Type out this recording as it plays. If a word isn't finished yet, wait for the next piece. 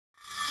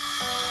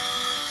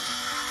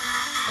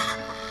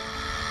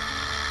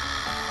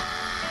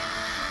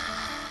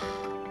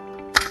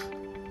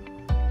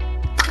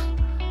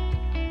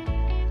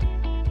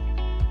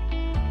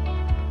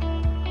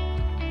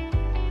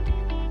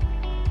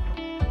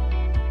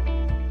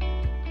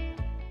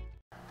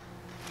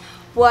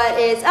What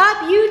is up,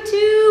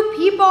 YouTube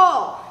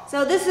people?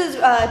 So this is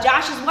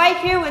Josh's wife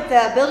here with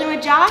Building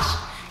with Josh,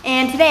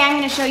 and today I'm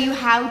going to show you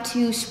how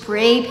to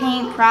spray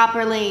paint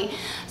properly.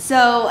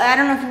 So I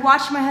don't know if you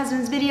watched my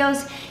husband's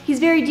videos. He's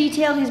very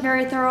detailed, he's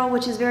very thorough,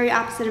 which is very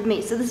opposite of me.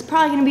 So this is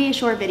probably going to be a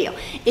short video.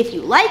 If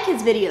you like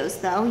his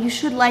videos though, you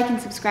should like and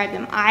subscribe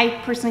them.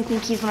 I personally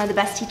think he's one of the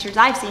best teachers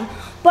I've seen,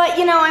 but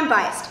you know, I'm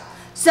biased.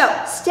 So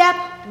step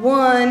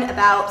one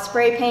about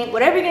spray paint,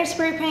 whatever you're going to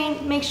spray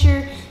paint, make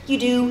sure you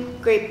do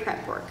great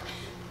prep work.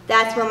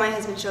 That's what my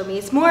husband showed me.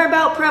 It's more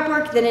about prep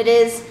work than it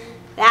is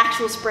the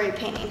actual spray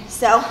painting.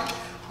 So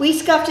we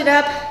scuffed it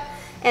up,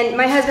 and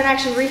my husband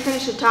actually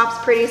refinished the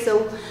tops pretty,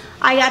 so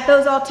I got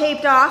those all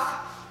taped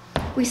off.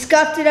 We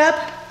scuffed it up.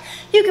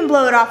 You can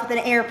blow it off with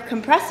an air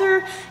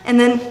compressor and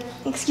then,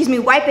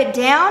 wipe it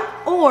down,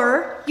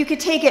 or you could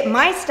take it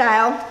my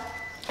style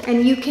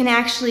and you can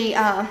actually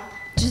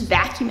just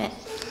vacuum it.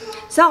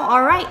 So,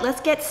 all right, let's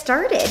get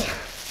started.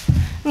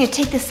 I'm gonna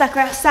take this sucker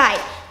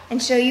outside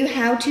and show you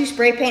how to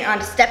spray paint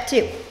onto step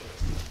two.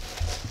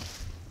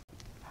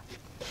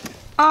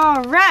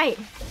 All right,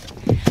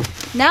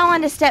 now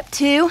on to step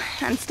two.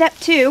 On step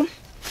two,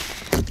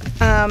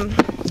 now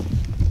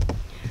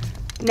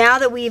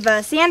that we've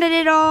sanded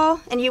it all,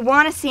 and you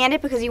want to sand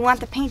it because you want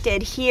the paint to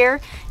adhere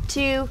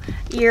to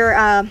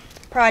your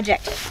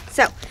project.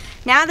 So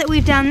now that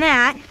we've done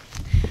that,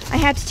 I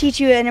have to teach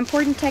you an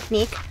important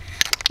technique.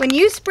 When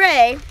you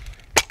spray,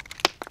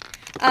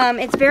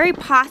 it's very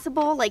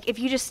possible, like if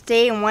you just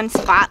stay in one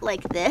spot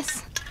like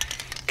this,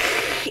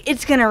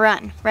 it's gonna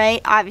run,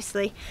 right?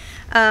 Obviously.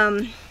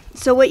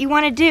 So what you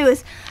want to do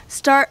is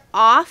start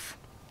off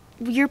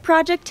your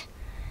project,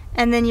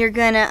 and then you're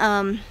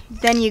gonna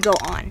then you go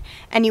on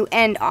and you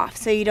end off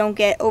so you don't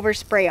get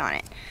overspray on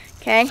it.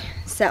 Okay,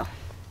 so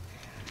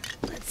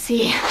let's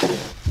see.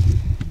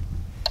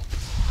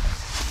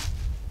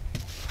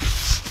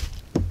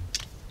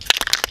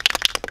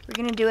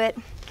 We're gonna do it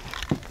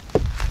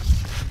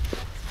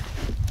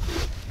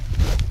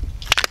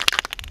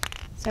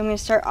so I'm gonna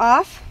start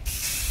off,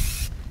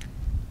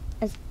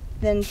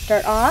 then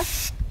start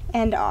off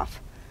and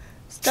off,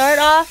 start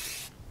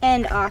off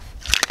and off.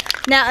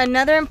 Now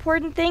another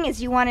important thing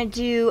is you want to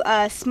do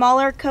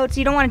smaller coats.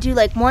 You don't want to do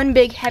like one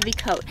big heavy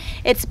coat.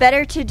 It's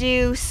better to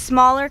do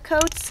smaller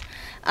coats,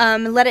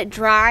 let it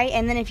dry,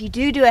 and then if you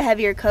do a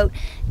heavier coat,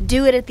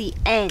 do it at the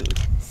end.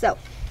 So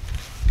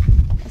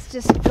let's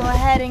just go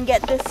ahead and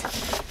get this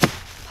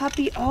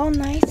puppy all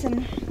nice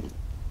and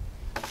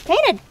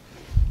painted.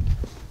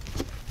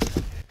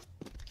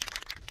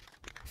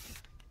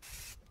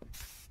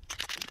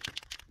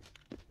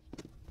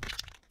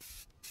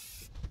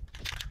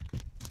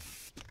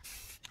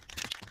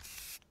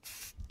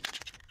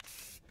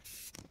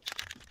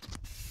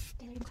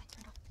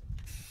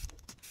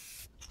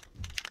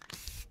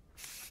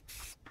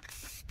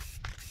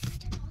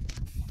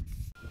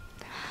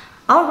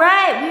 All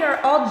right, we are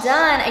all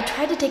done. I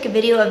tried to take a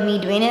video of me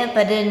doing it,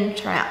 but it didn't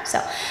turn out.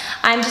 So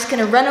I'm just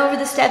gonna run over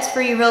the steps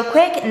for you real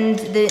quick and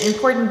the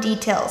important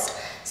details.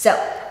 So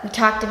we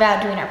talked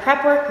about doing our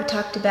prep work. We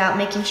talked about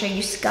making sure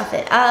you scuff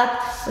it up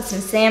with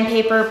some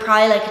sandpaper,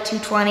 probably like a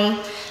 220,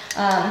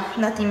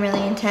 nothing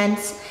really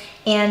intense.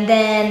 And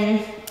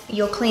then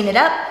you'll clean it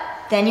up.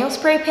 Then you'll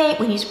spray paint.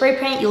 When you spray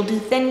paint, you'll do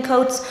thin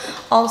coats.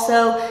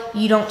 Also,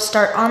 you don't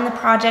start on the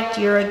project.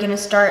 You're gonna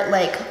start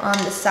like on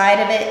the side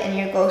of it, and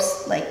you'll go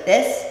like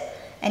this,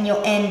 and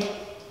you'll end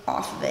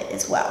off of it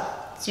as well.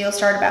 So you'll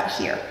start about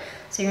here.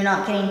 So you're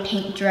not getting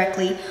paint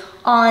directly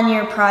on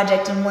your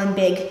project in one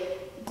big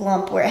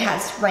glump where it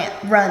has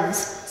runs.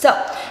 So,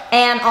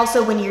 and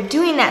also when you're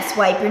doing that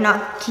swipe, you're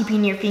not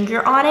keeping your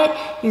finger on it.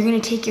 You're gonna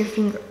take your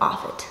finger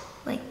off it,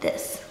 like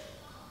this.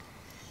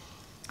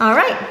 All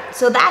right,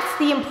 so that's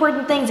the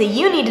important things that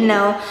you need to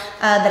know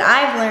that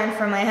I've learned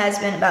from my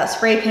husband about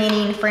spray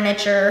painting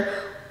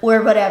furniture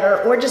or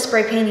whatever, or just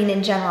spray painting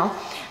in general.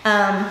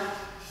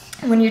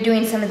 When you're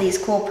doing some of these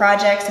cool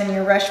projects and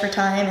you're rushed for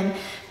time, and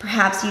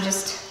perhaps you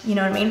just, you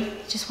know what I mean,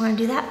 just want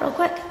to do that real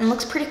quick, and it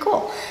looks pretty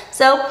cool.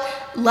 So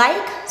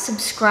like,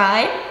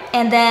 subscribe,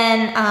 and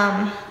then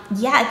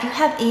yeah, if you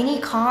have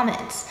any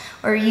comments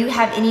or you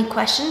have any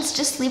questions,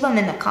 just leave them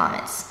in the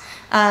comments.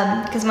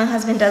 Because my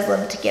husband does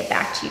love to get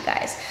back to you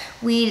guys.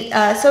 We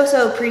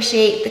so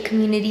appreciate the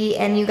community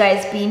and you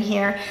guys being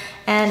here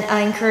and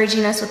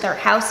encouraging us with our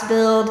house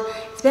build.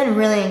 It's been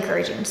really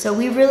encouraging. So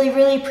we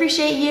really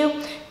appreciate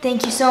you.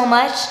 Thank you so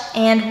much,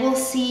 and we'll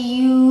see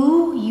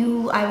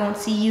you. I won't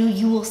see you.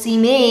 You will see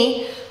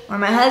me or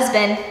my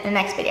husband in the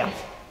next video.